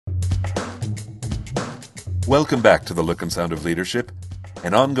Welcome back to The Look and Sound of Leadership,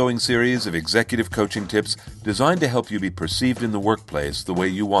 an ongoing series of executive coaching tips designed to help you be perceived in the workplace the way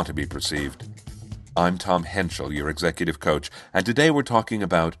you want to be perceived. I'm Tom Henschel, your executive coach, and today we're talking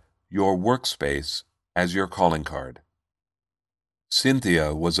about your workspace as your calling card.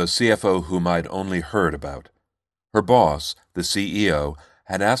 Cynthia was a CFO whom I'd only heard about. Her boss, the CEO,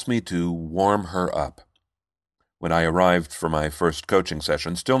 had asked me to warm her up. When I arrived for my first coaching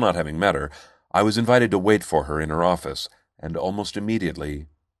session, still not having met her, I was invited to wait for her in her office, and almost immediately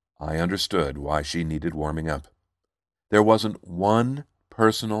I understood why she needed warming up. There wasn't one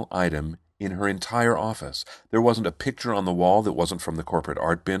personal item in her entire office. There wasn't a picture on the wall that wasn't from the corporate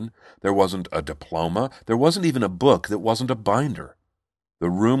art bin. There wasn't a diploma. There wasn't even a book that wasn't a binder. The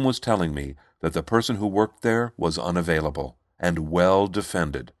room was telling me that the person who worked there was unavailable and well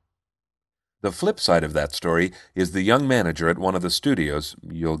defended. The flip side of that story is the young manager at one of the studios,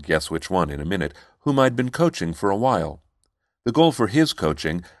 you'll guess which one in a minute, whom I'd been coaching for a while. The goal for his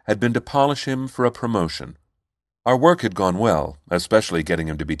coaching had been to polish him for a promotion. Our work had gone well, especially getting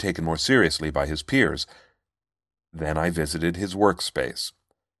him to be taken more seriously by his peers. Then I visited his workspace.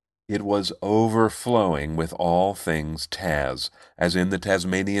 It was overflowing with all things Taz, as in the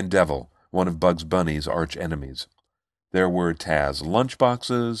Tasmanian Devil, one of Bugs Bunny's arch enemies. There were Taz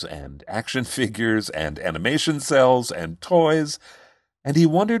lunchboxes and action figures and animation cells and toys, and he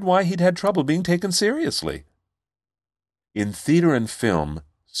wondered why he'd had trouble being taken seriously. In theater and film,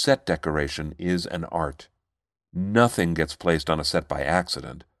 set decoration is an art. Nothing gets placed on a set by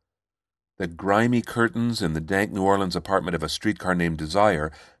accident. The grimy curtains in the dank New Orleans apartment of A Streetcar Named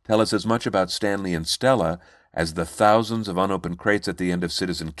Desire tell us as much about Stanley and Stella as the thousands of unopened crates at the end of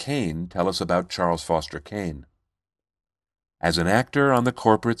Citizen Kane tell us about Charles Foster Kane. As an actor on the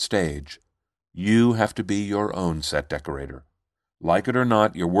corporate stage, you have to be your own set decorator. Like it or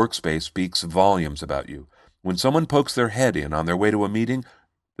not, your workspace speaks volumes about you. When someone pokes their head in on their way to a meeting,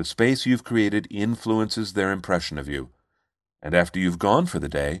 the space you've created influences their impression of you. And after you've gone for the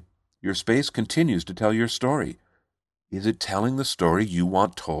day, your space continues to tell your story. Is it telling the story you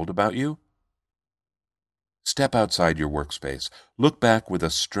want told about you? Step outside your workspace. Look back with a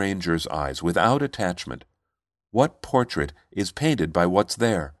stranger's eyes, without attachment. What portrait is painted by what's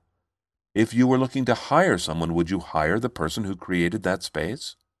there? If you were looking to hire someone, would you hire the person who created that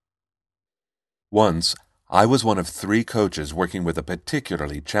space? Once, I was one of 3 coaches working with a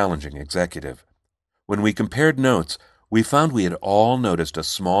particularly challenging executive. When we compared notes, we found we had all noticed a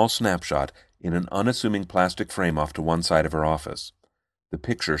small snapshot in an unassuming plastic frame off to one side of her office. The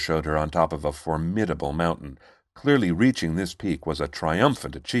picture showed her on top of a formidable mountain. Clearly, reaching this peak was a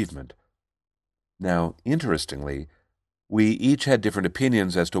triumphant achievement. Now, interestingly, we each had different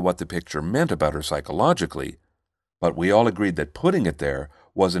opinions as to what the picture meant about her psychologically, but we all agreed that putting it there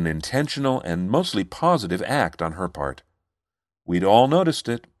was an intentional and mostly positive act on her part. We'd all noticed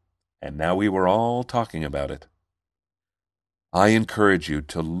it, and now we were all talking about it. I encourage you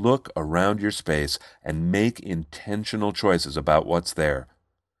to look around your space and make intentional choices about what's there.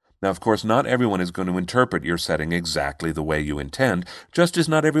 Now, of course, not everyone is going to interpret your setting exactly the way you intend, just as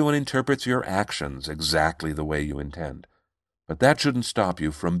not everyone interprets your actions exactly the way you intend. But that shouldn't stop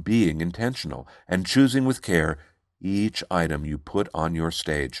you from being intentional and choosing with care each item you put on your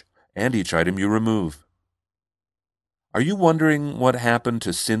stage and each item you remove. Are you wondering what happened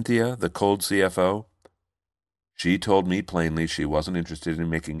to Cynthia, the cold CFO? She told me plainly she wasn't interested in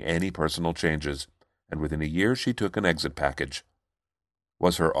making any personal changes, and within a year she took an exit package.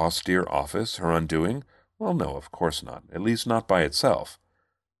 Was her austere office her undoing? Well, no, of course not, at least not by itself.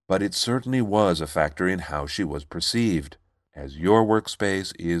 But it certainly was a factor in how she was perceived, as your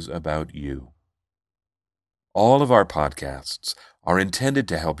workspace is about you. All of our podcasts are intended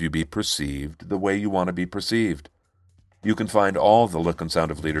to help you be perceived the way you want to be perceived. You can find all the Look and Sound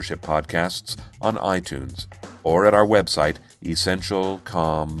of Leadership podcasts on iTunes or at our website,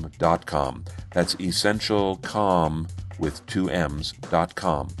 essentialcomm.com. That's essentialcomm with 2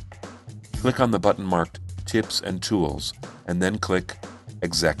 M's.com. Click on the button marked Tips and Tools, and then click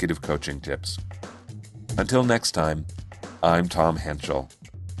Executive Coaching Tips. Until next time, I'm Tom Henschel.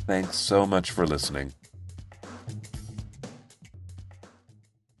 Thanks so much for listening.